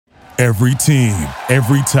Every team,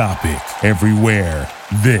 every topic, everywhere.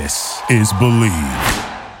 This is Believe.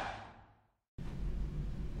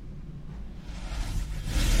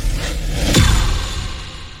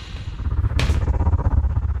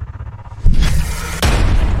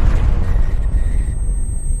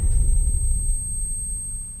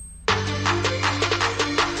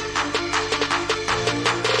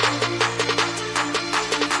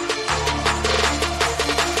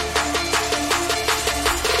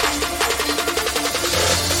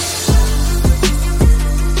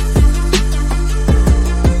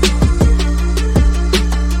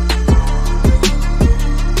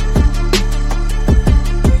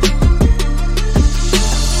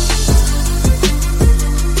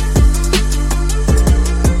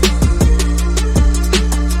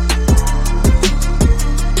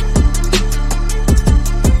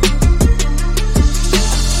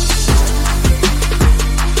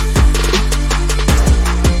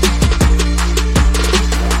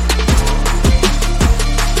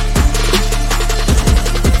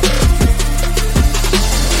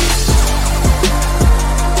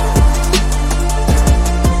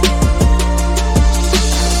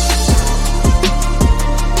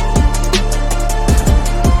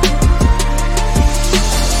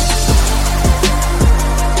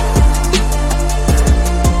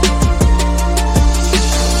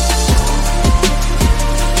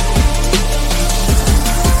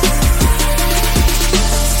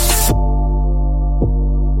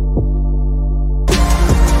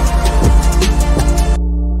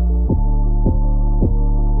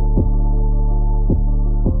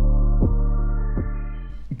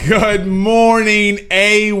 Good morning,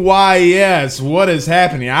 AYS. What is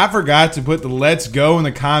happening? I forgot to put the let's go in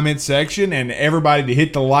the comment section and everybody to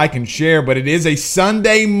hit the like and share, but it is a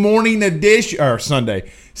Saturday morning edition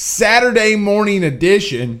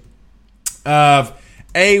of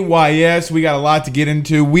AYS. We got a lot to get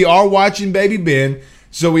into. We are watching Baby Ben,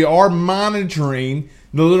 so we are monitoring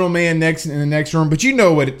the little man in the next room, but you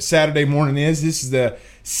know what Saturday morning is. This is the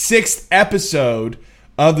 6th episode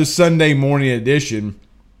of the Sunday morning edition.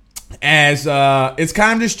 As it's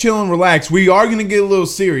kind of just chill and relax. We are going to get a little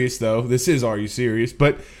serious, though. This is Are You Serious?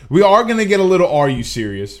 But we are going to get a little Are You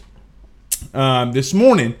Serious this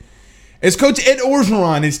morning. As Coach Ed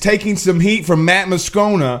Orgeron is taking some heat from Matt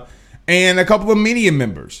Moscona and a couple of media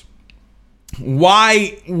members.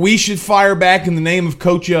 Why we should fire back in the name of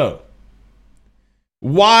Coach O.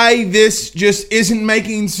 Why this just isn't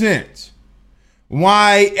making sense.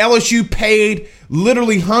 Why LSU paid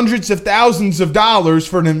literally hundreds of thousands of dollars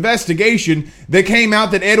for an investigation that came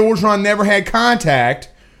out that Ed Orgeron never had contact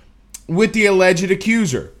with the alleged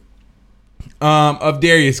accuser of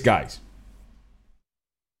Darius Geis.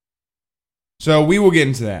 So we will get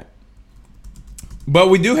into that. But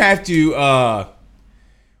we do have to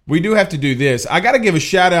do this. I got to give a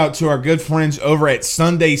shout out to our good friends over at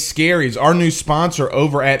Sunday Scaries, our new sponsor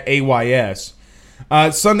over at AYS.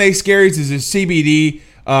 Sunday Scaries is a CBD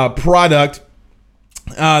product.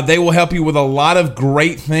 They will help you with a lot of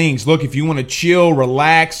great things. Look, if you want to chill,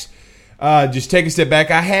 relax, just take a step back.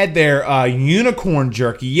 I had their unicorn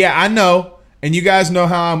jerky. Yeah, I know. And you guys know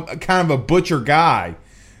how I'm kind of a butcher guy.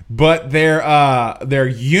 But their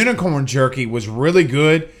unicorn jerky was really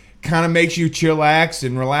good. Kind of makes you chillax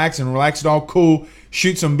and relax it all cool.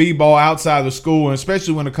 Shoot some b-ball outside of the school, and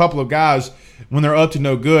especially when a couple of guys, when they're up to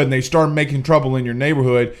no good and they start making trouble in your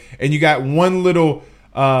neighborhood, and you got one little,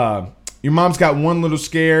 your mom's got one little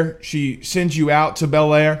scare, she sends you out to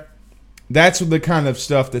Bel Air. That's the kind of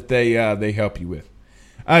stuff that they help you with.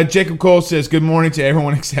 Jacob Cole says, good morning to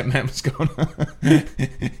everyone except Matt Moscona.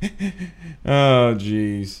 Oh,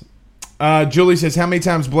 jeez. Julie says, how many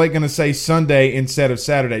times Blake going to say Sunday instead of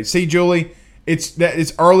Saturday? See, Julie,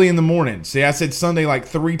 it's early in the morning. See, I said Sunday like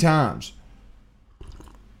 3 times.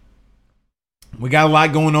 We got a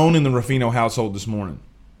lot going on in the Ruffino household this morning.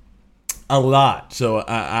 A lot. So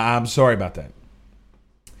I'm sorry about that.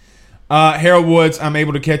 Harold Woods, I'm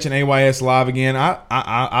able to catch an AYS live again.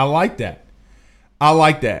 I like that. I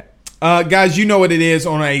like that. Guys, you know what it is.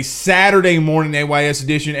 On a Saturday morning AYS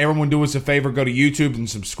edition, everyone do us a favor. Go to YouTube and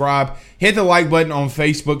subscribe. Hit the like button on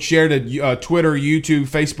Facebook. Share to Twitter, YouTube,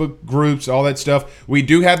 Facebook groups, all that stuff. We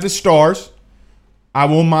do have the stars. I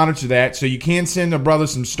will monitor that. So you can send a brother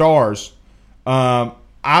some stars.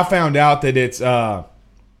 I found out that it's that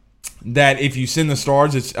if you send the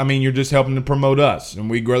stars, you're just helping to promote us. And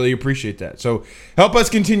we greatly appreciate that. So help us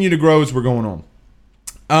continue to grow as we're going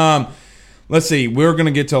on. Let's see. We're going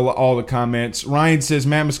to get to all the comments. Ryan says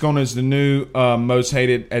Matt Moscona is the new most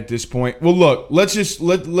hated at this point. Well, look, let's just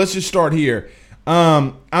start here.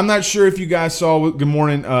 I'm not sure if you guys saw. Good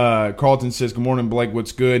morning. Carlton says, good morning, Blake.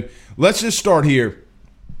 What's good? Let's just start here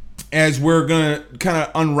as we're going to kind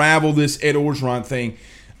of unravel this Ed Orgeron thing.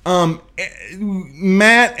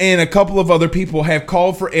 Matt and a couple of other people have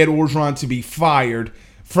called for Ed Orgeron to be fired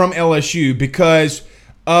from LSU because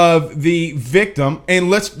of the victim. And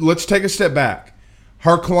let's take a step back.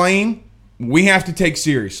 Her claim, we have to take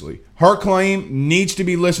seriously. Her claim needs to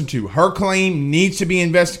be listened to. Her claim needs to be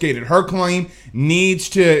investigated. Her claim needs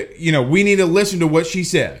to, we need to listen to what she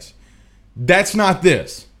says. That's not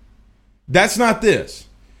this. That's not this.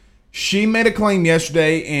 She made a claim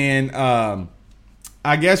yesterday, and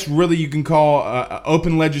I guess really you can call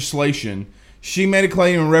open legislation. She made a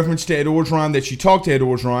claim in reference to Ed Orgeron that she talked to Ed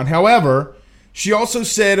Orgeron. However, she also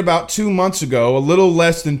said about 2 months ago, a little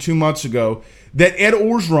less than 2 months ago, that Ed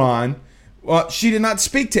Orgeron, she did not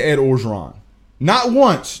speak to Ed Orgeron. Not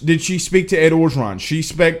once did she speak to Ed Orgeron.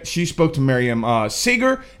 She spoke to Miriam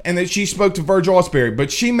Seeger, and that she spoke to Virgil Osbury.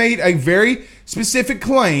 But she made a very specific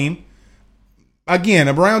claim, again,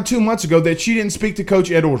 around 2 months ago, that she didn't speak to Coach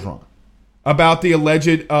Ed Orgeron about the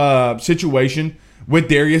alleged situation with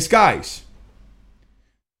Darius Geis.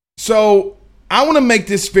 So I want to make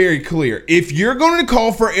this very clear. If you're going to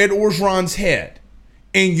call for Ed Orgeron's head,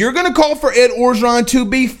 and you're going to call for Ed Orgeron to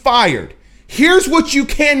be fired, here's what you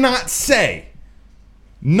cannot say.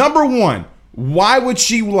 Number one, why would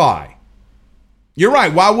she lie? You're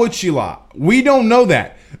right, why would she lie? We don't know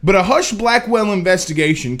that. But a Hush Blackwell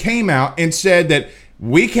investigation came out and said that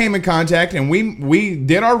we came in contact and we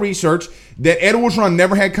did our research that Ed Orgeron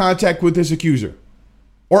never had contact with this accuser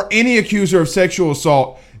or any accuser of sexual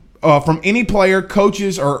assault from any player,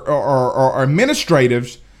 coaches, or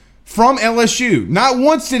administratives from LSU. Not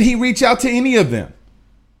once did he reach out to any of them.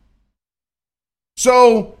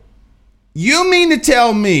 So you mean to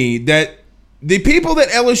tell me that the people that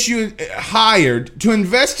LSU hired to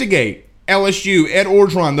investigate LSU, Ed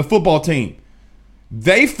Orgeron, the football team,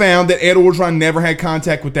 they found that Ed Orgeron never had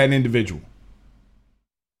contact with that individual?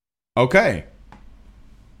 Okay.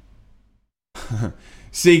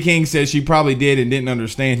 C. King says she probably did and didn't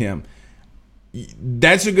understand him.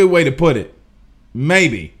 That's a good way to put it.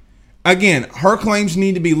 Maybe. Again, her claims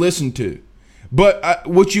need to be listened to. But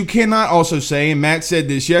what you cannot also say, and Matt said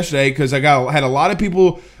this yesterday because had a lot of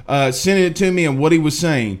people sending it to me and what he was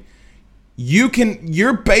saying.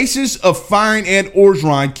 Your basis of firing Ed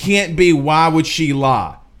Orgeron can't be why would she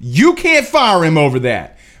lie. You can't fire him over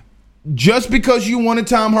that. Just because you wanted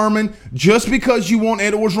Tom Herman, just because you want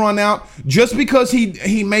Ed Orgeron out, just because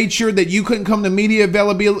he made sure that you couldn't come to media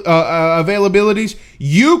availabilities,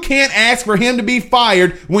 you can't ask for him to be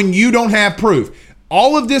fired when you don't have proof.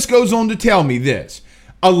 All of this goes on to tell me this.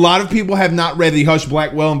 A lot of people have not read the Hush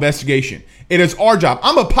Blackwell investigation. It is our job.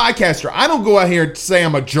 I'm a podcaster. I don't go out here and say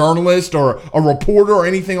I'm a journalist or a reporter or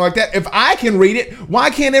anything like that. If I can read it, why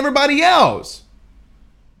can't everybody else?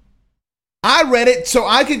 I read it so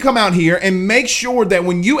I can come out here and make sure that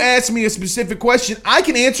when you ask me a specific question, I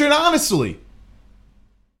can answer it honestly.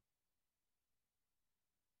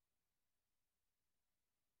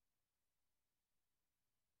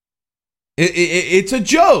 It's a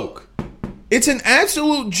joke. It's an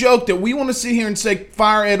absolute joke that we want to sit here and say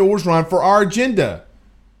fire Ed Orgeron for our agenda.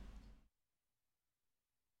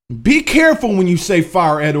 Be careful when you say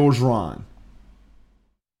fire Ed Orgeron.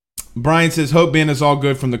 Brian says Hope Ben is all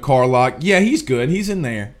good from the car lock. Yeah, he's good. He's in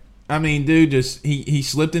there. I mean, dude, just he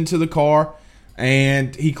slipped into the car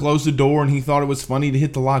and he closed the door and he thought it was funny to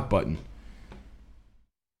hit the lock button.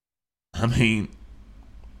 I mean,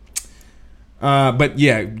 but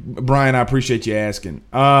yeah, Brian, I appreciate you asking.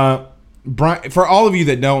 Brian, for all of you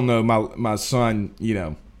that don't know, my son,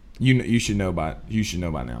 you should know by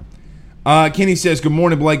now. Kenny says, good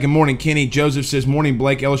morning, Blake. Good morning, Kenny. Joseph says, morning,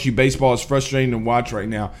 Blake. LSU baseball is frustrating to watch right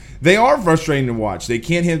now. They are frustrating to watch. They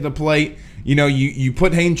can't hit the plate. You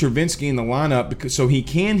put Hayden Travinski in the lineup so he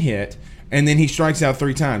can hit, and then he strikes out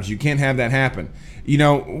 3 times. You can't have that happen.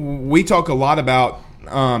 We talk a lot about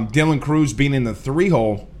Dylan Cruz being in the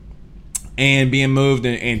 3-hole and being moved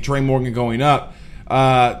and Trey Morgan going up.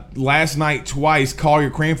 Last night, twice, Collier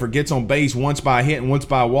Cranford gets on base, once by a hit and once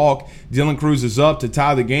by a walk. Dylan Cruz is up to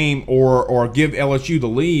tie the game or give LSU the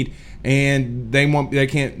lead, and they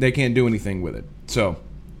can't do anything with it. So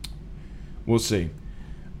we'll see.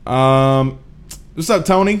 What's up,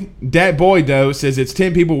 Tony? Dat Boy though says it's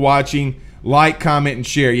 10 people watching. Like, comment, and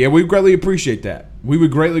share. Yeah, we greatly appreciate that. We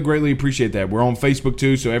would greatly appreciate that. We're on Facebook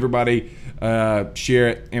too, so everybody share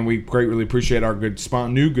it, and we greatly appreciate our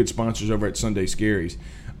new good sponsors over at Sunday Scaries.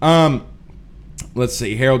 Let's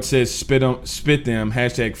see. Harold says spit them.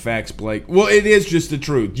 # facts, Blake. Well, it is just the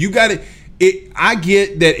truth. You got it. I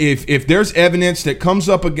get that if there's evidence that comes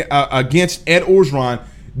up against Ed Orgeron,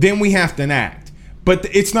 then we have to enact. But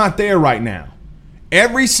it's not there right now.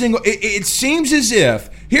 It seems as if,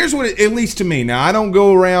 here's what at least to me. Now, I don't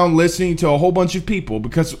go around listening to a whole bunch of people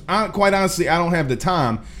because, quite honestly, I don't have the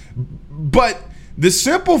time. But the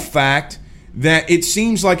simple fact that it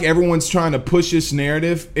seems like everyone's trying to push this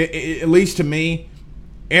narrative, at least to me,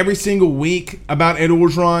 every single week about Ed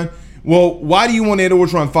Orgeron. Well, why do you want Ed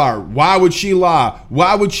Orgeron fired? Why would she lie?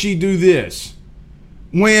 Why would she do this?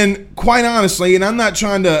 When, quite honestly, and I'm not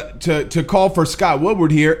trying to call for Scott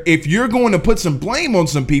Woodward here, if you're going to put some blame on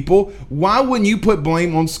some people, why wouldn't you put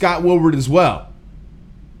blame on Scott Woodward as well?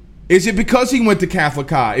 Is it because he went to Catholic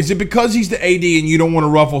High? Is it because he's the AD and you don't want to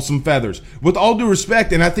ruffle some feathers? With all due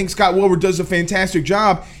respect, and I think Scott Woodward does a fantastic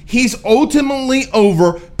job, he's ultimately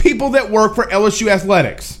over people that work for LSU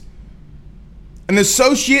Athletics. An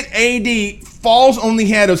associate AD falls on the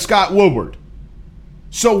head of Scott Woodward.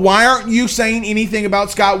 So why aren't you saying anything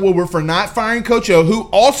about Scott Woodward for not firing Coach O, who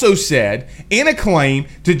also said in a claim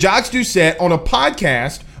to Jacques Doucette on a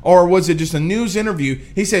podcast, or was it just a news interview,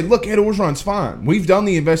 he said, look, Ed Orgeron's fine. We've done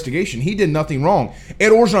the investigation. He did nothing wrong. Ed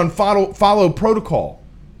Orgeron followed protocol.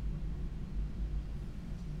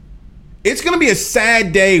 It's going to be a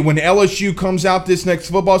sad day when LSU comes out this next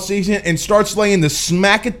football season and starts laying the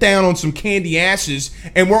smack it down on some candy asses,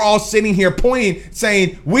 and we're all sitting here pointing,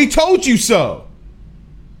 saying, we told you so.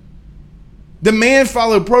 The man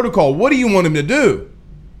followed protocol. What do you want him to do?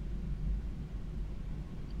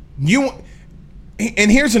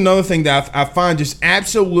 And here's another thing that I find just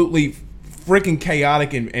absolutely freaking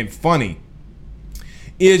chaotic and funny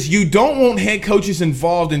is you don't want head coaches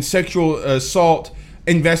involved in sexual assault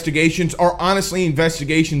investigations or honestly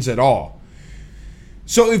investigations at all.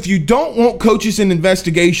 So if you don't want coaches in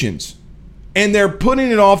investigations and they're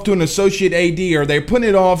putting it off to an associate AD, or they're putting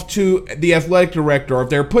it off to the athletic director, or if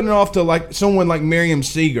they're putting it off to like someone like Miriam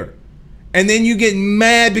Seeger, and then you get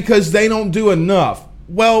mad because they don't do enough.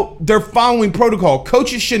 Well, they're following protocol.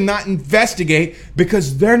 Coaches should not investigate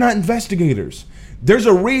because they're not investigators. There's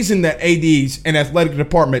a reason that ADs and athletic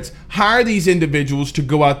departments hire these individuals to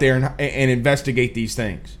go out there and investigate these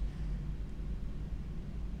things.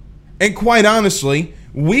 And quite honestly,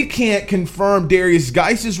 we can't confirm Darius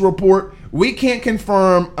Geis's report. We can't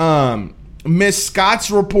confirm Miss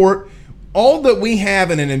Scott's report. All that we have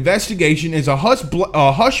in an investigation is a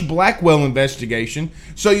Hush Blackwell investigation.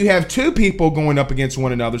 So you have two people going up against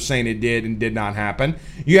one another saying it did and did not happen.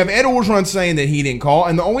 You have Ed Orgeron saying that he didn't call.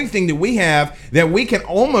 And the only thing that we have that we can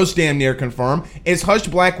almost damn near confirm is Hush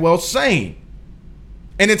Blackwell saying.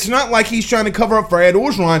 And it's not like he's trying to cover up for Ed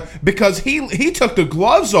Orgeron because he took the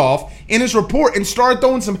gloves off in his report and started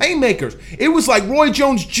throwing some haymakers. It was like Roy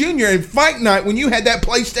Jones Jr. in Fight Night when you had that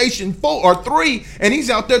PlayStation 4 or 3 and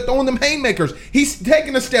he's out there throwing them haymakers. He's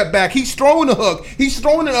taking a step back. He's throwing a hook. He's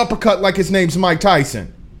throwing an uppercut like his name's Mike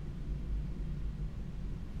Tyson.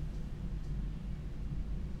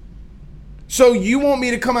 So you want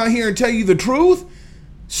me to come out here and tell you the truth?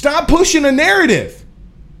 Stop pushing a narrative.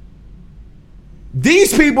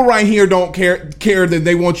 These people right here don't care that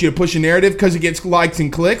they want you to push a narrative because it gets likes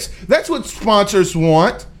and clicks. That's what sponsors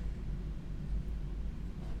want.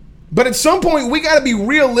 But at some point, we got to be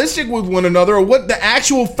realistic with one another or what the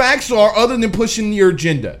actual facts are other than pushing your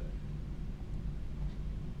agenda.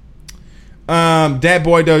 Dad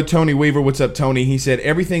Boy Doe, Tony Weaver, what's up, Tony? He said,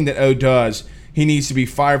 everything that O does, he needs to be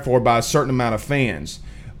fired for by a certain amount of fans.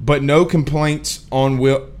 But no complaints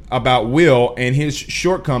about Will and his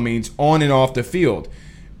shortcomings on and off the field.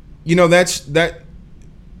 You know,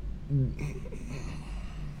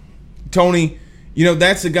 Tony, you know,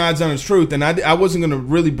 that's the God's honest truth. And I wasn't going to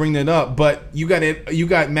really bring that up, but you got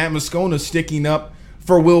Matt Moscona sticking up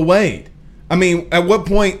for Will Wade. I mean, at what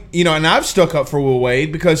point, you know, and I've stuck up for Will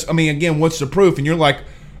Wade because, I mean, again, what's the proof? And you're like,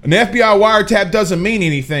 an FBI wiretap doesn't mean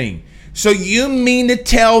anything. So you mean to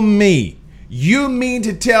tell me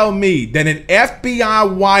that an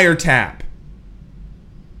FBI wiretap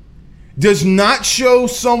does not show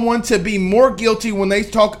someone to be more guilty when they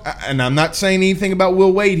talk, and I'm not saying anything about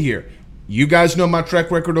Will Wade here. You guys know my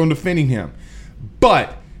track record on defending him.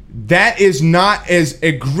 But that is not as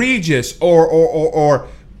egregious or a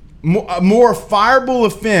more fireable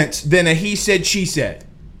offense than a he said, she said.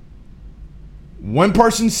 One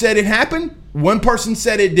person said it happened. One person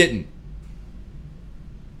said it didn't.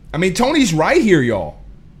 I mean, Tony's right here, y'all.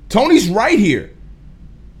 Tony's right here.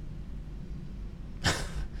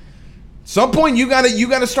 Some point you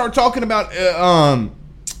gotta start talking about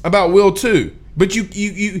Will too. But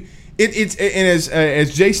it's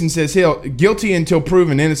as Jason says, guilty until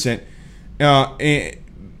proven innocent. And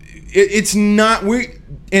It's not. We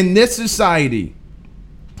in this society,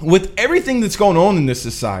 with everything that's going on in this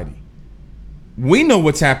society, we know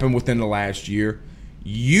what's happened within the last year.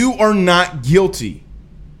 You are not guilty.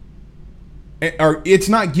 Or it's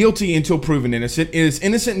not guilty until proven innocent. It is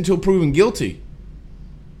innocent until proven guilty.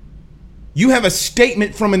 You have a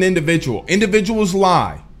statement from an individual. Individuals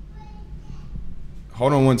lie.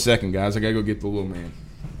 Hold on one second, guys. I got to go get the little man.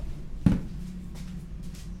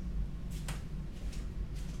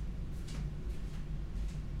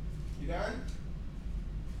 You done?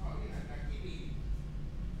 Oh, yeah, I keep eating.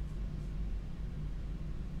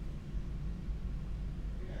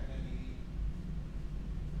 Yeah, let me eat.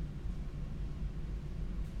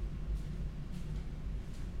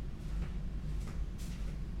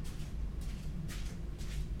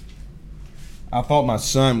 I thought my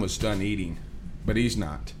son was done eating, but he's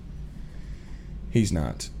not. He's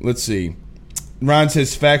not. Let's see. Ron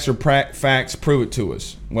says facts are facts. Prove it to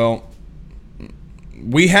us. Well,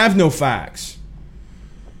 we have no facts.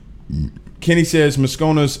 Kenny says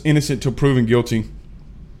Moscona's innocent till proven guilty.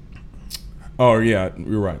 Oh, yeah,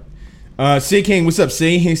 you're right. C. King, what's up,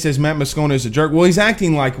 C? He says Matt Moscona is a jerk. Well, he's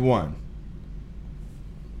acting like one.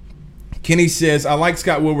 Kenny says, I like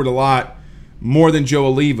Scott Woodward a lot more than Joe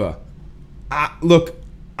Oliva. Look,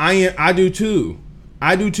 I do too.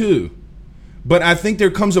 I do too. But I think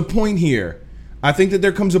there comes a point here. I think that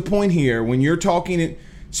there comes a point here when you're talking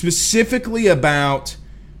specifically about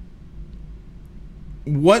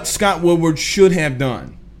what Scott Woodward should have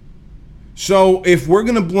done. So if we're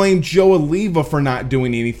going to blame Joe Oliva for not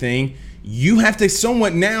doing anything, you have to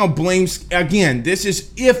somewhat now blame, again, this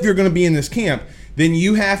is if you're going to be in this camp, then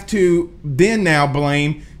you have to then now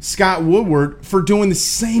blame Scott Woodward for doing the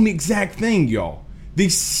same exact thing, y'all. The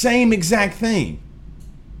same exact thing.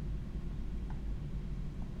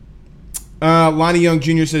 Lonnie Young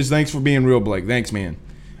Jr. says, thanks for being real, Blake. Thanks, man.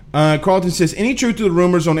 Carlton says, any truth to the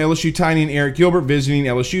rumors on LSU tight end Eric Gilbert visiting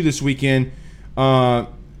LSU this weekend?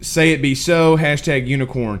 Say it be so. Hashtag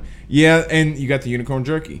unicorn. Yeah, and you got the unicorn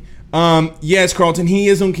jerky. Yes, Carlton, he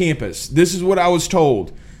is on campus. This is what I was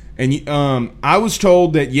told. And I was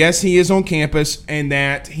told that, yes, he is on campus and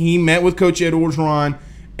that he met with Coach Ed Orgeron,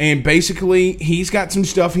 and basically he's got some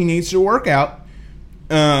stuff he needs to work out.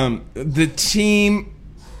 The team,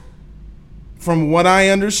 from what I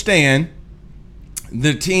understand,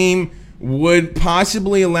 the team would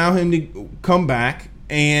possibly allow him to come back,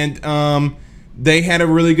 and they had a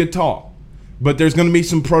really good talk. But there's going to be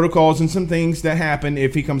some protocols and some things that happen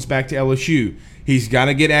if he comes back to LSU. He's got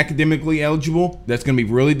to get academically eligible. That's going to be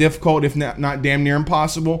really difficult, if not damn near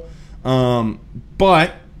impossible.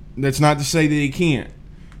 But that's not to say that he can't.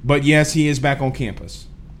 But, yes, he is back on campus.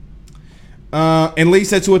 At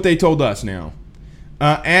least that's what they told us now.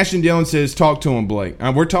 Ashton Dillon says, talk to him, Blake.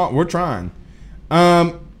 We're trying.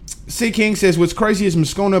 C. King says, what's crazy is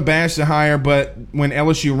Moscona bashed the hire, but when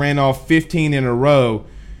LSU ran off 15 in a row,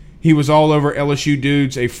 he was all over LSU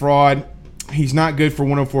dudes, a fraud. He's not good for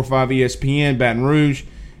 104.5 ESPN, Baton Rouge,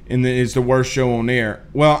 and is the worst show on air.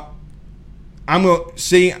 Well, I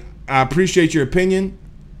appreciate your opinion.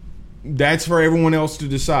 That's for everyone else to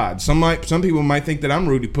decide. Some people might think that I'm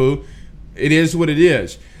Rudy Poo. It is what it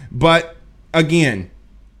is. But again,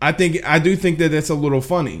 I do think that that's a little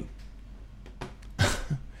funny.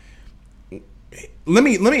 Let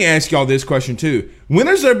me ask y'all this question too. When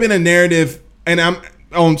has there been a narrative, and I'm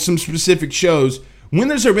on some specific shows, when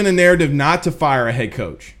has there been a narrative not to fire a head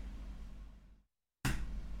coach?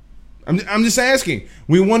 I'm just asking.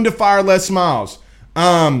 We wanted to fire Les Miles.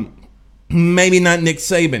 Maybe not Nick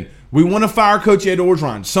Saban. We want to fire Coach Ed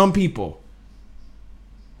Orgeron. Some people.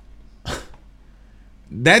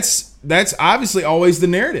 That's obviously always the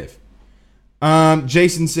narrative.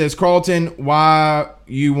 Jason says, Carlton, why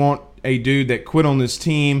you want a dude that quit on this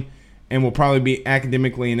team and will probably be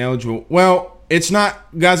academically ineligible? Well, it's not,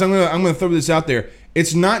 guys. I'm gonna throw this out there.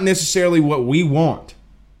 It's not necessarily what we want.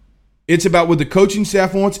 It's about what the coaching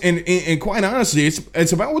staff wants, and quite honestly,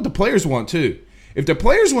 it's about what the players want too. If the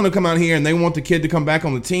players want to come out here and they want the kid to come back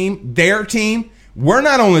on the team, their team, we're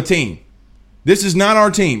not on the team. This is not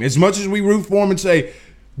our team. As much as we root for them and say,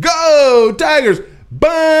 "Go Tigers!"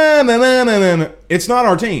 It's not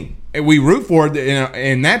our team. We root for it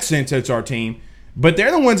in that sense. It's our team. But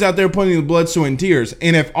they're the ones out there putting the blood, sweat, and tears.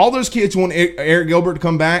 And if all those kids want Eric Gilbert to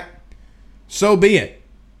come back, so be it.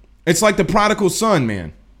 It's like the prodigal son,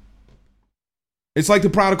 man. It's like the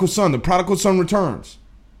prodigal son. The prodigal son returns.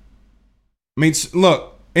 I mean,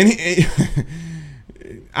 look, and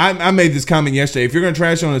I made this comment yesterday. If you're going to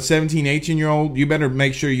trash on a 17, 18-year-old, you better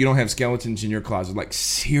make sure you don't have skeletons in your closet, like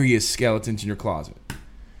serious skeletons in your closet.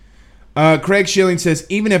 Craig Schilling says,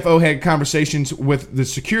 even if O had conversations with the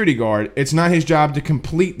security guard, it's not his job to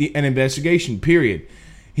complete an investigation, period.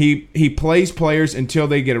 He plays players until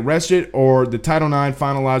they get arrested or the Title IX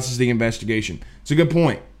finalizes the investigation. It's a good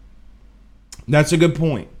point. That's a good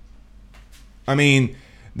point. I mean,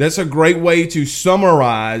 that's a great way to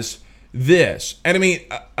summarize this. And I mean,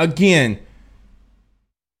 again,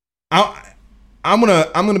 I'm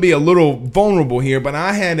gonna be a little vulnerable here, but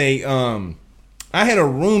I had a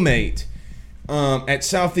roommate at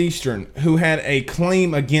Southeastern who had a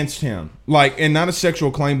claim against him, and not a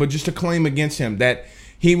sexual claim, but just a claim against him that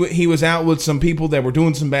he was out with some people that were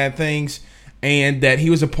doing some bad things, and that he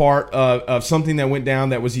was a part of something that went down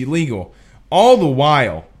that was illegal. All the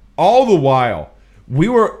while,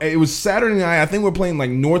 it was Saturday night. I think we were playing like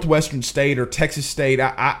Northwestern State or Texas State.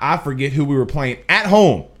 I forget who we were playing at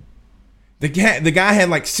home. The guy had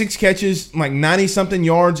like 6 catches, like 90-something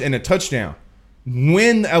yards, and a touchdown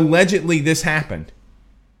when allegedly this happened.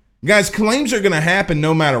 Guys, claims are going to happen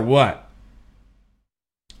no matter what.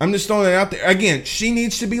 I'm just throwing it out there. Again, she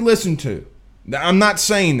needs to be listened to. I'm not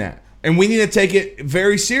saying that. And we need to take it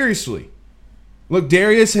very seriously. Look,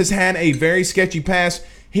 Darius has had a very sketchy past.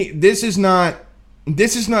 This is not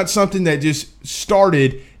something that just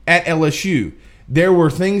started at LSU. There were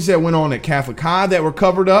things that went on at Catholic High that were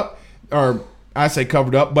covered up, or I say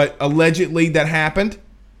covered up, but allegedly that happened.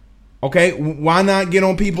 Okay, why not get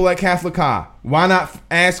on people at Catholic High? Why not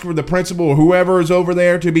ask for the principal or whoever is over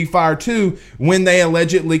there to be fired too when they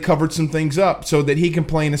allegedly covered some things up so that he can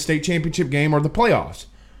play in a state championship game or the playoffs?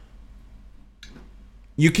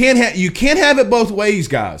 You can't have it both ways,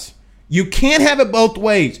 guys. You can't have it both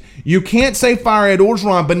ways. You can't say fire Ed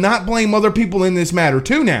Orgeron but not blame other people in this matter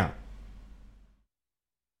too now.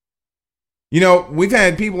 You know, we've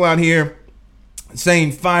had people out here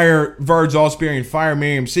saying fire Verge Allsbury and fire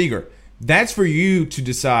Miriam Seeger. That's for you to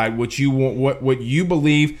decide what you want, what you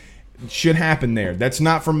believe should happen there. That's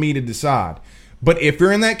not for me to decide. But if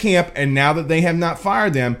you're in that camp and now that they have not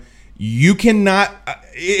fired them, you cannot.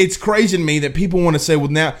 It's crazy to me that people want to say,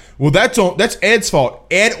 that's Ed's fault.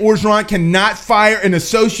 Ed Orgeron cannot fire an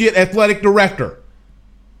associate athletic director.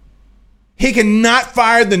 He cannot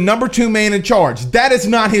fire the number 2 man in charge. That is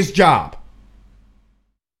not his job.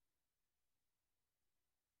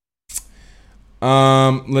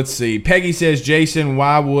 Let's see. Peggy says, Jason,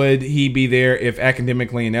 why would he be there if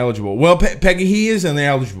academically ineligible? Well, Peggy, he is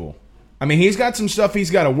ineligible. I mean, he's got some stuff he's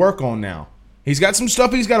got to work on now. He's got some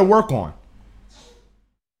stuff he's got to work on.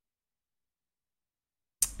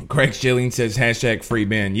 Craig Schilling says, hashtag free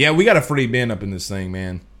Ben. Yeah, we got a free Ben up in this thing,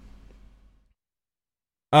 man.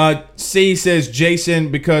 C says,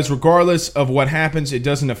 Jason, because regardless of what happens, it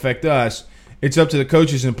doesn't affect us. It's up to the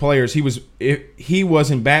coaches and players. He was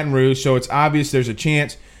in Baton Rouge, so it's obvious there's a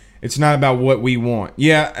chance. It's not about what we want.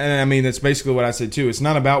 Yeah, and I mean, that's basically what I said too. It's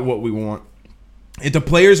not about what we want. If the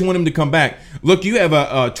players want him to come back. Look, you have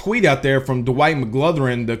a tweet out there from Dwight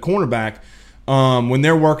McGlothern, the cornerback. When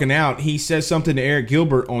they're working out, he says something to Eric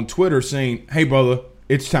Gilbert on Twitter saying, hey, brother,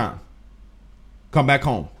 it's time. Come back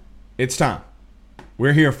home. It's time.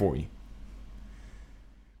 We're here for you.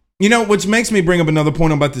 You know, which makes me bring up another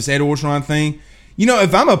point about this Ed Orgeron thing. You know,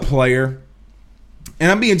 if I'm a player,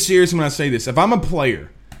 and I'm being serious when I say this, if I'm a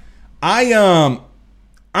player, I'm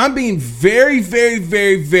being very, very,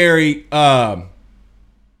 very, very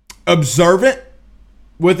observant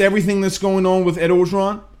with everything that's going on with Ed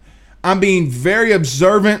Orgeron. I'm being very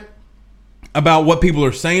observant about what people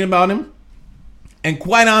are saying about him. And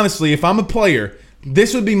quite honestly, if I'm a player,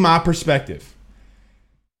 this would be my perspective.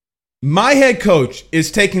 My head coach is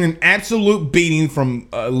taking an absolute beating from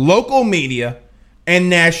local media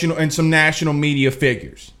and some national media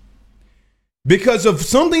figures because of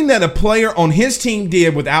something that a player on his team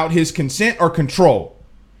did without his consent or control.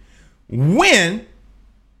 When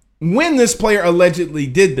this player allegedly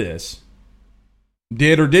did this,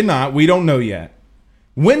 did or did not, we don't know yet.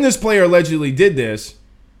 When this player allegedly did this,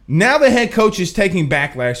 now the head coach is taking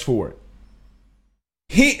backlash for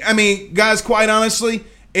it. Guys, quite honestly,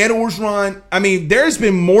 Ed Orgeron, there's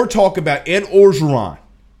been more talk about Ed Orgeron.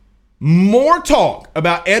 More talk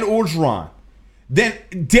about Ed Orgeron than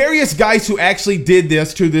Darius Geis, who actually did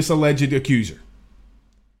this to this alleged accuser.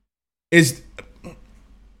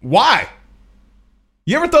 Why?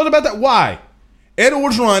 You ever thought about that? Why? Ed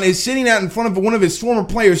Orgeron is sitting out in front of one of his former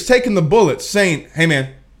players, taking the bullets, saying, hey,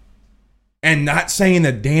 man, and not saying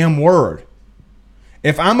a damn word.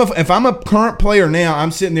 If I'm a current player now, I'm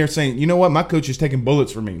sitting there saying, you know what, my coach is taking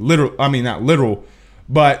bullets for me. Not literal,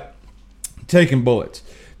 but taking bullets.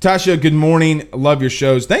 Tasha, good morning. Love your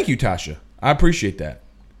shows. Thank you, Tasha. I appreciate that.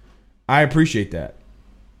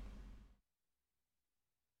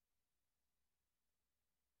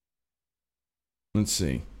 Let's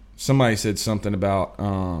see. Somebody said something about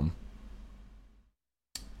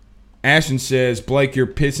Ashton says, Blake, you're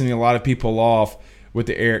pissing a lot of people off with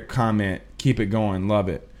the Eric comment. Keep it going. Love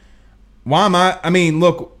it. Why am I? I mean,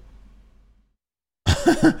 look.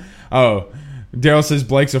 Oh, Daryl says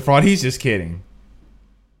Blake's a fraud. He's just kidding.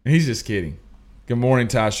 He's just kidding. Good morning,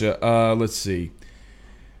 Tasha. Let's see.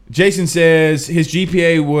 Jason says his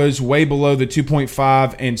GPA was way below the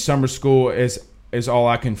 2.5 in summer school is all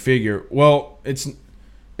I can figure. Well, it's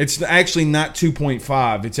actually not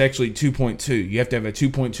 2.5. It's actually 2.2. You have to have a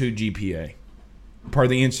 2.2 GPA per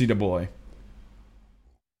the NCAA.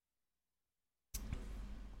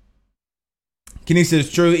 Kenny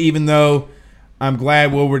says, true, even though I'm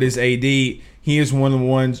glad Wilbert is AD, he is one of the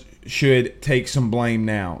ones should take some blame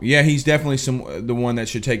now. Yeah, he's definitely the one that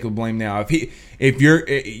should take the blame now.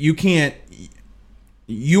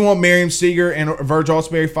 You want Miriam Seeger and Verge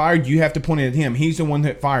Ausberry fired, you have to point it at him. He's the one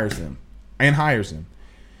that fires them and hires them.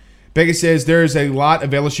 Becca says there's a lot of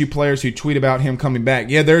LSU players who tweet about him coming back.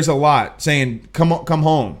 Yeah, there's a lot saying come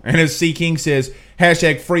home. And as C King says,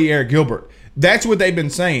 hashtag free Eric Gilbert. That's what they've been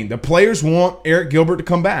saying. The players want Eric Gilbert to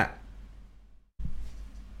come back.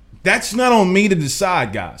 That's not on me to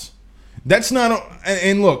decide, guys. That's not –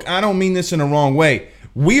 and look, I don't mean this in the wrong way.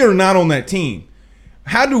 We are not on that team.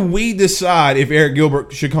 How do we decide if Eric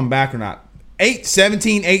Gilbert should come back or not?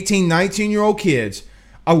 17, 18, 19-year-old kids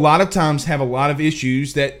a lot of times have a lot of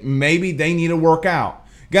issues that maybe they need to work out.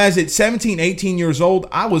 Guys, at 17, 18 years old,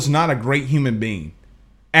 I was not a great human being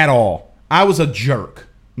at all. I was a jerk.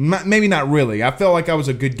 Maybe not really. I felt like I was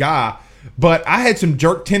a good guy, but I had some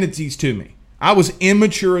jerk tendencies to me. I was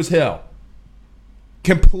immature as hell.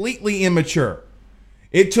 Completely immature.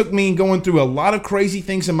 It took me going through a lot of crazy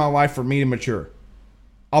things in my life for me to mature.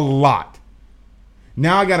 A lot.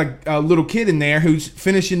 Now I got a little kid in there who's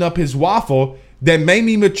finishing up his waffle that made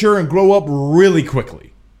me mature and grow up really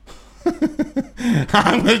quickly.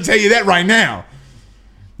 I'm going to tell you that right now.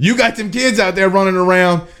 You got them kids out there running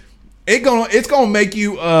around. It's gonna make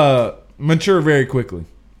you mature very quickly.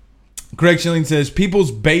 Craig Schilling says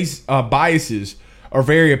people's biases are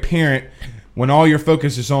very apparent when all your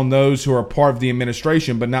focus is on those who are part of the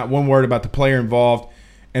administration, but not one word about the player involved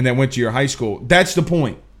and that went to your high school. That's the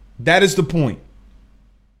point. That is the point.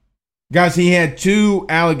 Guys, he had 2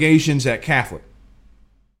 allegations at Catholic.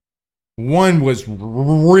 One was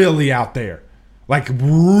really out there. Like,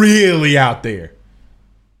 really out there.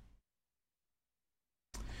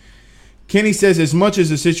 Kenny says, as much as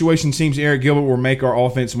the situation seems Eric Gilbert will make our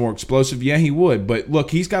offense more explosive, yeah, he would. But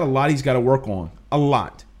look, he's got a lot he's got to work on. A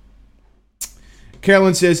lot.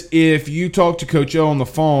 Carolyn says, if you talk to Coach O on the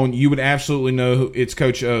phone, you would absolutely know it's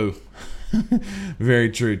Coach O. Very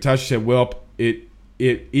true. Tasha said, well, it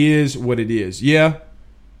is what it is. Yeah,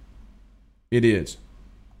 it is.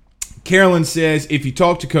 Carolyn says, if you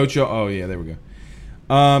talk to Coach O, oh, yeah, there we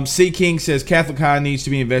go. C. King says, Catholic High needs to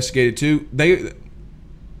be investigated too.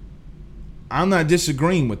 I'm not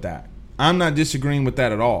disagreeing with that. I'm not disagreeing with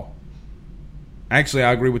that at all. Actually,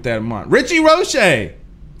 I agree with that a month. Richie Roche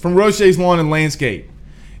from Roche's Lawn and Landscape.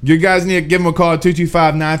 You guys need to give him a call at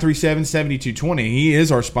 225-937-7220. He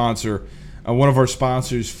is our sponsor, one of our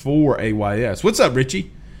sponsors for AYS. What's up,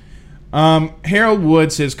 Richie? Harold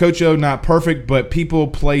Wood says, Coach O not perfect, but people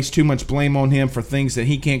place too much blame on him for things that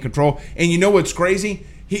he can't control. And you know what's crazy?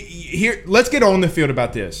 Here, let's get on the field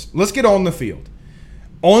about this. Let's get on the field.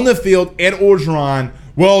 On the field, Ed Orgeron,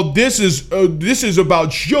 well, this is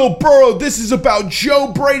about Joe Burrow. This is about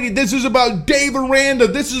Joe Brady. This is about Dave Aranda.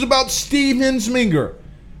 This is about Steve Hensminger.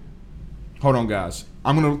 Hold on, guys.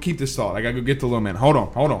 I'm going to keep this thought. I got to go get the little man. Hold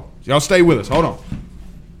on. Y'all stay with us. Hold on.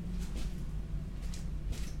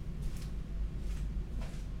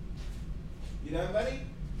 You done, buddy?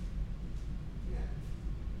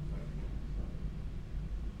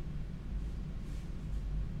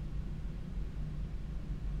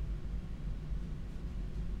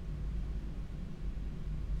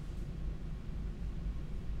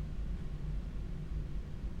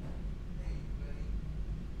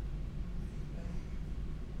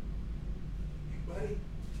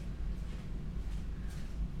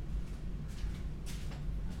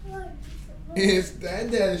 It's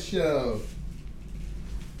Dad Show.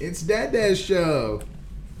 It's Dad Show.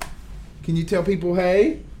 Can you tell people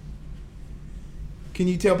hey? Can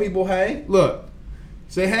you tell people hey? Look.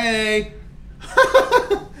 Say hey.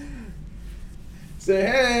 Say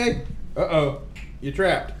hey. Uh-oh. You're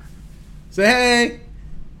trapped. Say hey.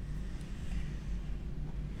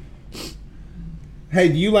 Hey,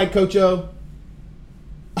 do you like Coach O?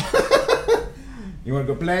 You want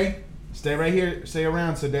to go play? Stay right here. Stay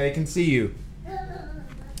around so Dad can see you.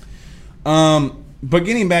 But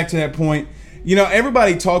getting back to that point,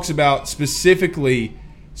 everybody talks about specifically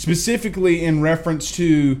in reference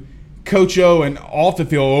to Coach O and off the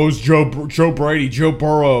field. Oh, it's Joe Brady, Joe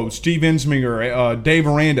Burrow, Steve Ensminger, Dave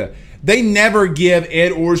Aranda. They never give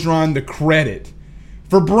Ed Orgeron the credit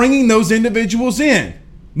for bringing those individuals in.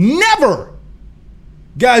 Never.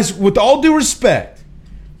 Guys, with all due respect,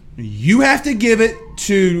 you have to give it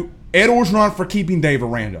to Ed Orgeron for keeping Dave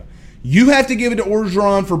Aranda. You have to give it to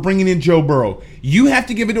Orgeron for bringing in Joe Burrow. You have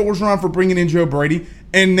to give it to Orgeron for bringing in Joe Brady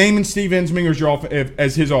and naming Steve Ensminger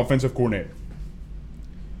as his offensive coordinator.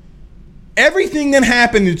 Everything that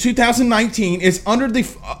happened in 2019 is under the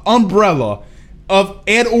umbrella of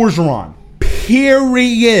Ed Orgeron.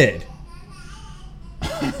 Period.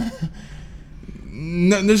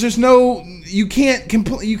 No, there's just no. You can't.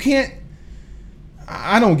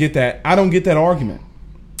 I don't get that. I don't get that argument.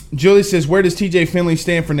 Julie says, where does TJ Finley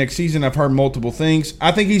stand for next season? I've heard multiple things.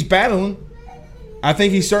 I think he's battling. I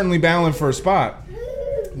think he's certainly battling for a spot.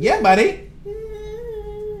 Yeah, buddy.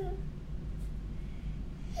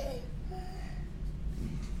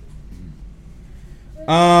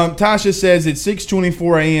 Tasha says, it's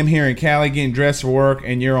 6:24 a.m. here in Cali, getting dressed for work,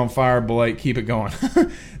 and you're on fire, Blake. Keep it going.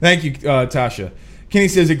 Thank you, Tasha. Kenny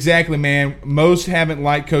says, exactly, man. Most haven't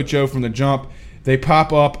liked Coach O from the jump. They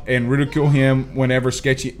pop up and ridicule him when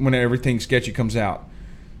everything sketchy comes out.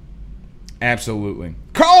 Absolutely.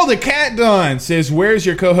 Carl the Cat Dunn says, where's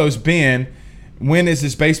your co-host Ben? When is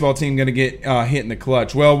this baseball team going to get hit in the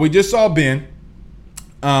clutch? Well, we just saw Ben.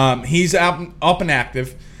 He's up and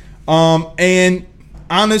active. And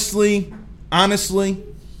honestly,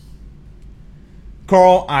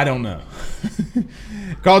 Carl, I don't know.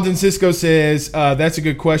 Carlton Cisco says, that's a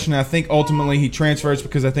good question. I think ultimately he transfers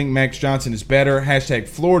because I think Max Johnson is better. #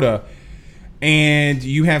 Florida. And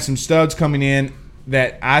you have some studs coming in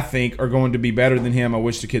that I think are going to be better than him. I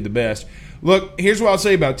wish the kid the best. Look, here's what I'll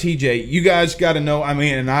say about TJ. You guys got to know,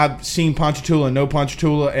 and I've seen Ponchatoula and know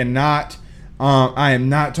Ponchatoula, and I am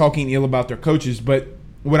not talking ill about their coaches, but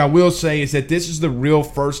what I will say is that this is the real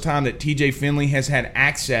first time that TJ Finley has had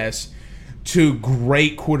access to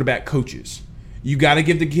great quarterback coaches. You got to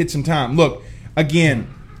give the kid some time. Look,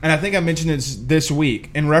 again, and I think I mentioned this week,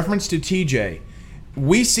 in reference to TJ,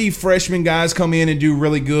 we see freshman guys come in and do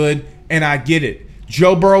really good, and I get it.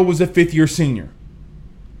 Joe Burrow was a fifth-year senior.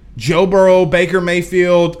 Joe Burrow, Baker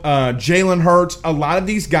Mayfield, Jalen Hurts, a lot of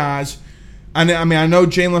these guys, I know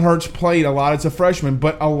Jalen Hurts played a lot as a freshman,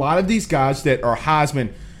 but a lot of these guys that are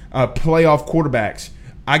Heisman playoff quarterbacks,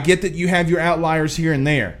 I get that you have your outliers here and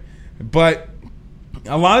there, but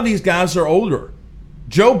a lot of these guys are older.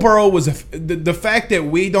 Joe Burrow was the fact that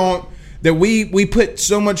we put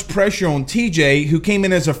so much pressure on TJ, who came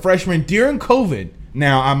in as a freshman during COVID.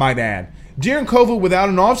 Now, I might add, during COVID without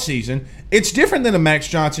an offseason, it's different than a Max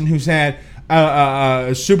Johnson who's had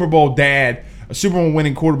a Super Bowl dad, a Super Bowl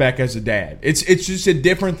winning quarterback as a dad. It's just a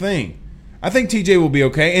different thing. I think TJ will be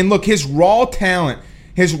okay. And look, his raw talent,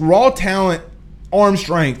 arm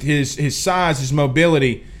strength, his size, his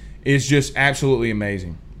mobility is just absolutely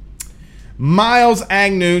amazing. Miles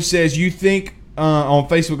Agnew says, you think, on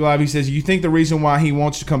Facebook Live, he says, you think the reason why he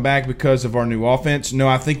wants to come back because of our new offense? No,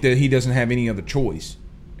 I think that he doesn't have any other choice.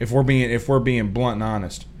 If we're being blunt and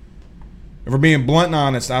honest. If we're being blunt and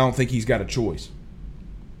honest, I don't think he's got a choice.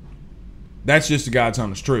 That's just the God's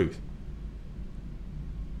honest truth.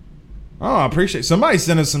 Oh, I appreciate it. Somebody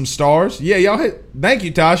sent us some stars. Yeah, y'all hit. Thank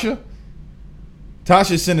you, Tasha.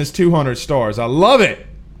 Tasha sent us 200 stars. I love it.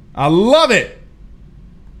 I love it.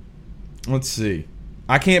 Let's see.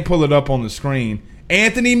 I can't pull it up on the screen.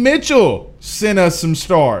 Anthony Mitchell sent us some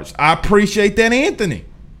stars. I appreciate that, Anthony.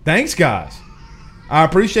 Thanks, guys. I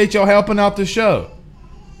appreciate y'all helping out the show.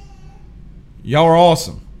 Y'all are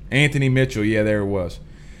awesome. Anthony Mitchell. Yeah, there it was.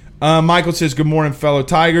 Michael says, good morning, fellow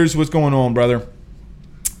Tigers. What's going on, brother?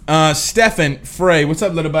 Stefan Frey. What's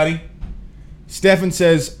up, little buddy? Stefan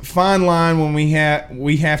says, fine line when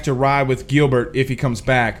we have to ride with Gilbert if he comes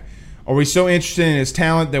back. Are we so interested in his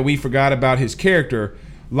talent that we forgot about his character?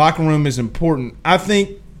 Locker room is important. I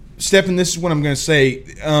think, Stefan, this is what I'm going to say.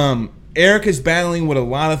 Eric is battling with a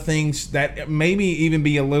lot of things that maybe even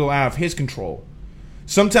be a little out of his control.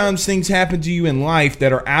 Sometimes things happen to you in life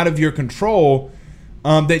that are out of your control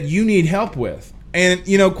that you need help with. And,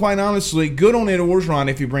 quite honestly, good on Ed Orgeron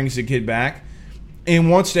if he brings the kid back and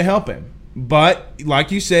wants to help him. But,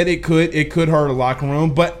 like you said, it could hurt a locker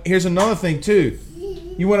room. But here's another thing, too.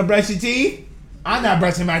 You want to brush your teeth? I'm not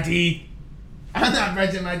brushing my teeth. I'm not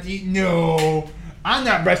brushing my teeth. No, I'm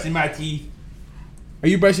not brushing my teeth. Are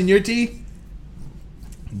you brushing your teeth?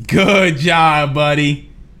 Good job,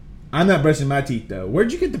 buddy. I'm not brushing my teeth, though.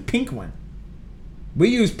 Where'd you get the pink one? We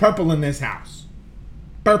use purple in this house.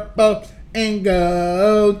 Purple. and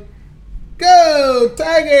go. Go,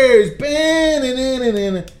 Tigers!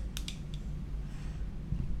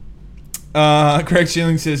 Craig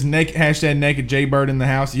Schilling says, hashtag naked Jaybird in the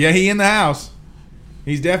house. Yeah, he in the house.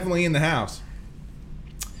 He's definitely in the house.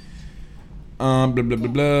 Blah, blah, blah,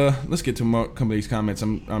 blah. Let's get to a couple of these comments.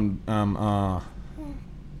 I'm a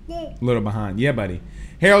little behind. Yeah, buddy.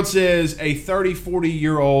 Harold says, a 30,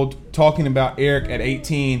 40-year-old talking about Eric at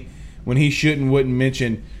 18 when he wouldn't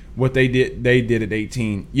mention what they did at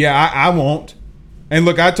 18. Yeah, I won't. And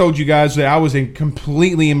look, I told you guys that I was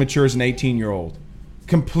completely immature as an 18-year-old.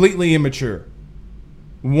 Completely immature.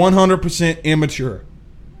 100% immature.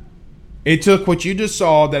 It took what you just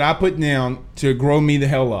saw that I put down to grow me the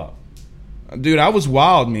hell up. Dude, I was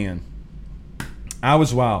wild, man. I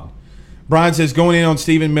was wild. Brian says, going in on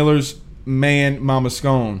Stephen Miller's man, Mama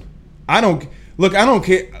Scone. I don't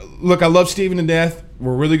care. Look, I love Stephen to death.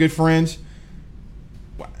 We're really good friends.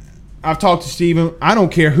 I've talked to Stephen. I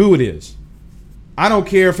don't care who it is. I don't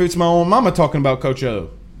care if it's my own mama talking about Coach O.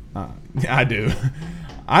 I do.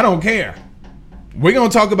 I don't care. We're going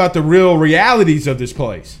to talk about the real realities of this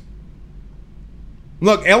place.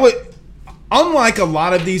 Look, unlike a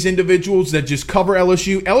lot of these individuals that just cover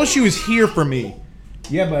LSU, LSU is here for me.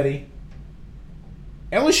 Yeah, buddy.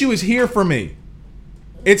 LSU is here for me.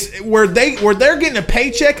 It's where they're getting a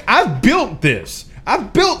paycheck. I've built this.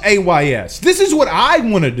 I've built AYS. This is what I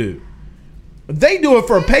want to do. They do it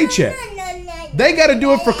for a paycheck. They got to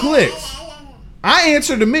do it for clicks. I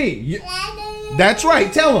answer to me. That's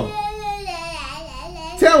right. Tell them.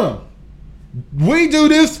 Tell them. We do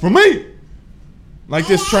this for me. Like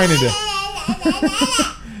this training day.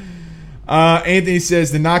 Anthony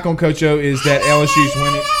says the knock on Coach O is that LSU's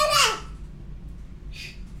winning.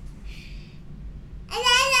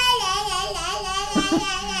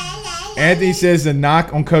 Anthony says the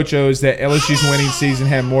knock on Coach O is that LSU's winning season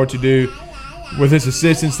had more to do with his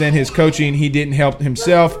assistants than his coaching. He didn't help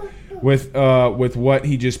himself with what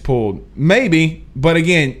he just pulled. Maybe, but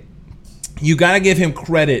again, you got to give him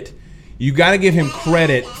credit. You got to give him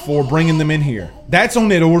credit for bringing them in here. That's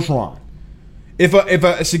on Ed Orgeron. If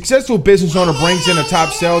a successful business owner brings in a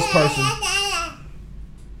top salesperson,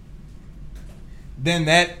 then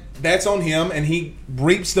that's on him, and he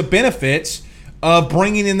reaps the benefits of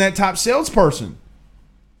bringing in that top salesperson.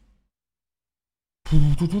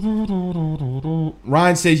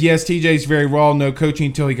 Ryan says, yes, TJ's very raw. No coaching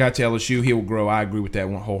until he got to LSU. He will grow. I agree with that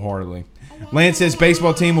one wholeheartedly. Lance says,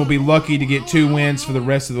 baseball team will be lucky to get 2 wins for the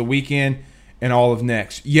rest of the weekend and all of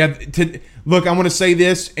next. Yeah, look, I want to say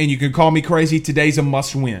this, and you can call me crazy. Today's a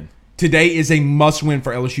must-win. Today is a must-win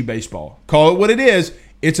for LSU baseball. Call it what it is.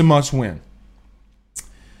 It's a must-win.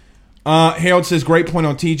 Harold says, great point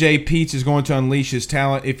on TJ. Pete's is going to unleash his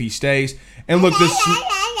talent if he stays. And look, this.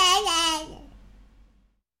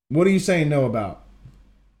 What are you saying no about?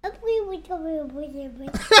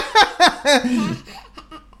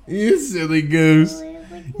 You silly goose.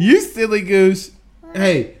 You silly goose.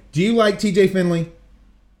 Hey, do you like TJ Finley?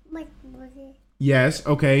 Yes,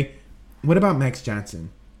 okay. What about Max Johnson?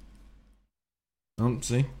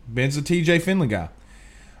 See, Ben's a TJ Finley guy.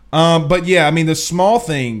 But yeah, I mean the small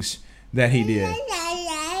things that he did.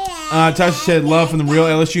 Tasha said love from the real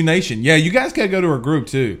LSU Nation. Yeah, you guys gotta go to her group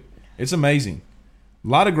too. It's amazing. A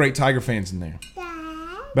lot of great Tiger fans in there.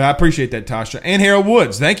 But I appreciate that, Tasha. And Harold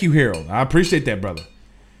Woods. Thank you, Harold. I appreciate that, brother.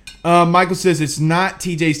 Michael says it's not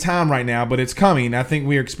TJ's time right now, but it's coming. I think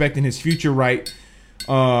we are expecting his future right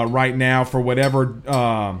now for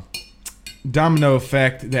whatever domino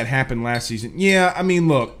effect that happened last season. Yeah, I mean,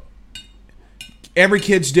 look. Every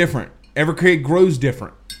kid's different. Every kid grows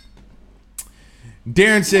different.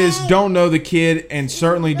 Darren says, don't know the kid and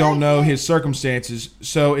certainly don't know his circumstances,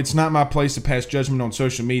 so it's not my place to pass judgment on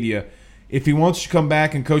social media. If he wants to come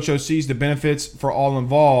back and Coach O sees the benefits for all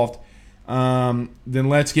involved, then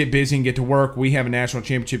let's get busy and get to work. We have a national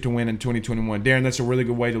championship to win in 2021. Darren, that's a really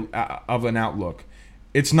good way of an outlook.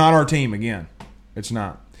 It's not our team, again. It's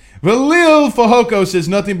not. Valil Fahoko says,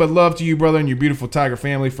 nothing but love to you, brother, and your beautiful Tiger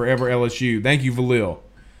family. Forever LSU. Thank you, Valil.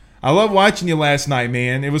 I love watching you last night,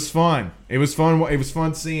 man. It was fun. It was fun. It was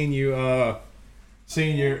fun seeing you,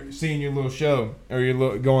 seeing your little show or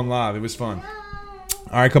your going live. It was fun.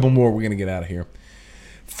 All right, a couple more. We're gonna get out of here.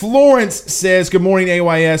 Florence says, "Good morning,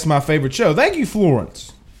 AYS. My favorite show." Thank you,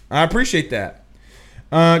 Florence. I appreciate that.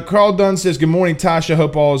 Carl Dunn says, "Good morning, Tasha.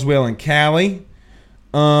 Hope all is well in Cali."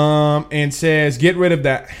 And says, "Get rid of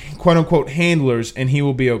that quote unquote handlers, and he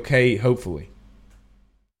will be okay. Hopefully."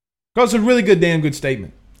 Because it's a really good, damn good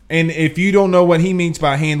statement. And if you don't know what he means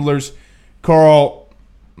by handlers, Carl,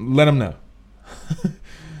 let him know.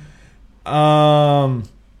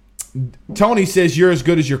 Tony says you're as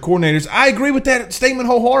good as your coordinators. I agree with that statement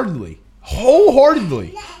wholeheartedly.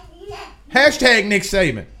 Hashtag Nick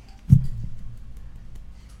Saban.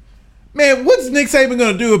 Man, what's Nick Saban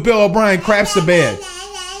going to do if Bill O'Brien craps the bed?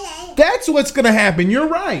 That's what's going to happen. You're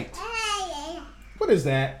right. What is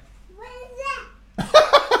that?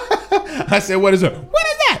 I said, what is it? What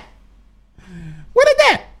is that? What is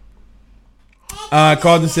that?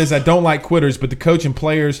 Carlton says, I don't like quitters, but the coach and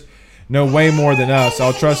players know way more than us.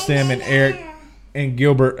 I'll trust them and Eric and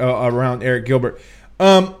Gilbert around Eric Gilbert.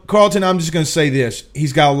 Carlton, I'm just going to say this.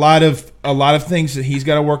 He's got a lot of things that he's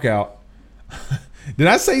got to work out. Did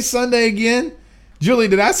I say Sunday again? Julie,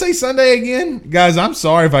 did I say Sunday again? Guys, I'm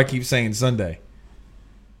sorry if I keep saying Sunday.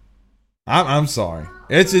 I'm sorry.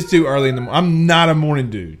 It's just too early in the morning. I'm not a morning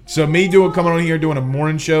dude. So me coming on here doing a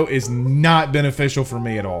morning show is not beneficial for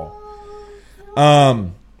me at all.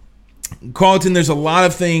 Carlton, there's a lot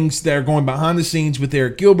of things that are going behind the scenes with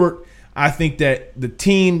Eric Gilbert. I think that the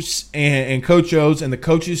teams and Coach O's and the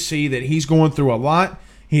coaches see that he's going through a lot.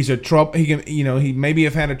 He's he maybe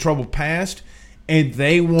have had a troubled past, and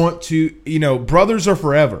they want to, brothers are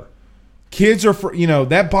forever. Kids are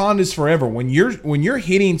that bond is forever. When you're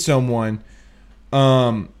hitting someone,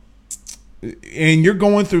 and you're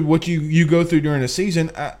going through what you go through during the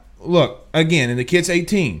season. Look, again, and the kid's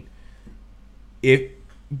 18. If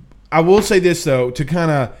I will say this though, to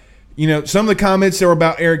kind of, some of the comments that were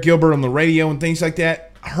about Eric Gilbert on the radio and things like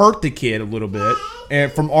that hurt the kid a little bit,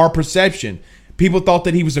 and from our perception, people thought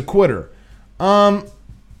that he was a quitter. I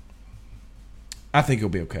think he'll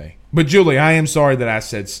be okay. But Julie, I am sorry that I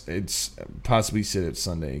said it's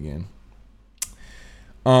Sunday again.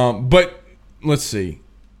 But let's see.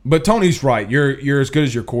 But Tony's right. You're as good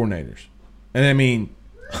as your coordinators, and I mean,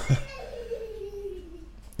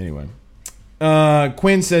 anyway.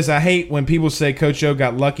 Quinn says, I hate when people say Coach O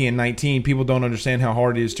got lucky in 19. People don't understand how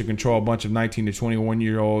hard it is to control a bunch of 19 to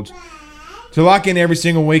 21-year-olds. To lock in every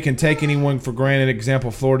single week and take anyone for granted.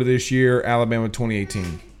 Example, Florida this year, Alabama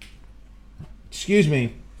 2018. Excuse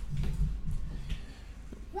me.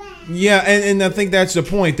 Yeah, and I think that's the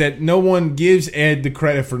point, that no one gives Ed the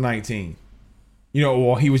credit for 19. He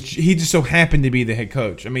just so happened to be the head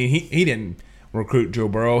coach. I mean, he didn't recruit Joe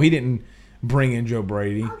Burrow. He didn't bring in Joe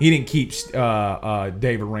Brady. He didn't keep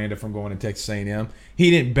Dave Aranda from going to Texas A&M. He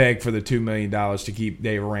didn't beg for the $2 million to keep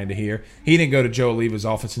Dave Aranda here. He didn't go to Joe Oliva's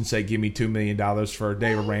office and say, give me $2 million for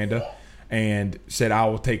Dave Aranda, and said, I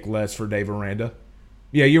will take less for Dave Aranda.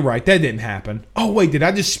 Yeah, you're right. That didn't happen. Oh, wait, did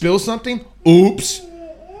I just spill something? Oops.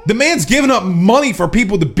 The man's giving up money for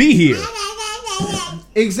people to be here.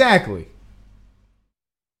 Exactly.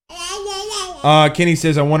 Kenny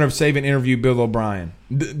says, I wonder if Saban interviewed Bill O'Brien.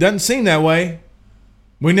 Doesn't seem that way.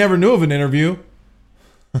 We never knew of an interview.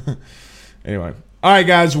 Anyway. All right,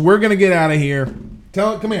 guys, we're going to get out of here.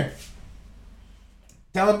 Come here.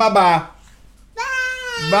 Tell him bye-bye.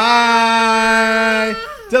 Bye. Bye.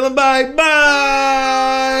 Tell him bye.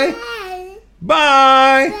 Bye.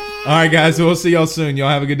 Bye. All right, guys, we'll see y'all soon. Y'all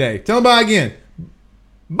have a good day. Tell him bye again.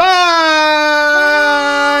 Bye.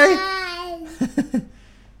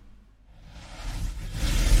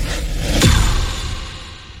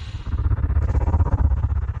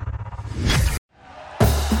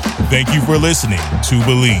 Thank you for listening to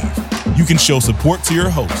Believe. You can show support to your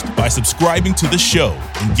host by subscribing to the show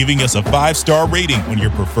and giving us a 5-star rating on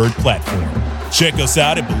your preferred platform. Check us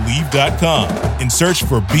out at Believe.com and search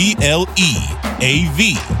for BLEAV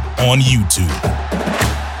on YouTube.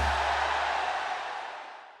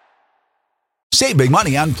 Save big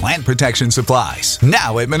money on plant protection supplies,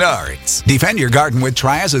 now at Menards. Defend your garden with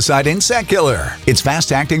Triazicide Insect Killer. Its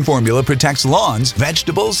fast-acting formula protects lawns,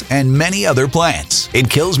 vegetables, and many other plants. It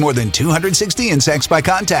kills more than 260 insects by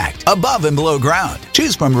contact, above and below ground.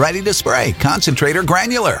 Choose from ready to spray, concentrate, or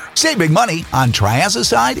granular. Save big money on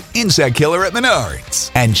Triazicide Insect Killer at Menards.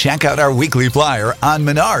 And check out our weekly flyer on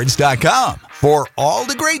Menards.com for all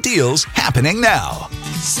the great deals happening now.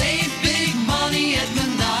 Save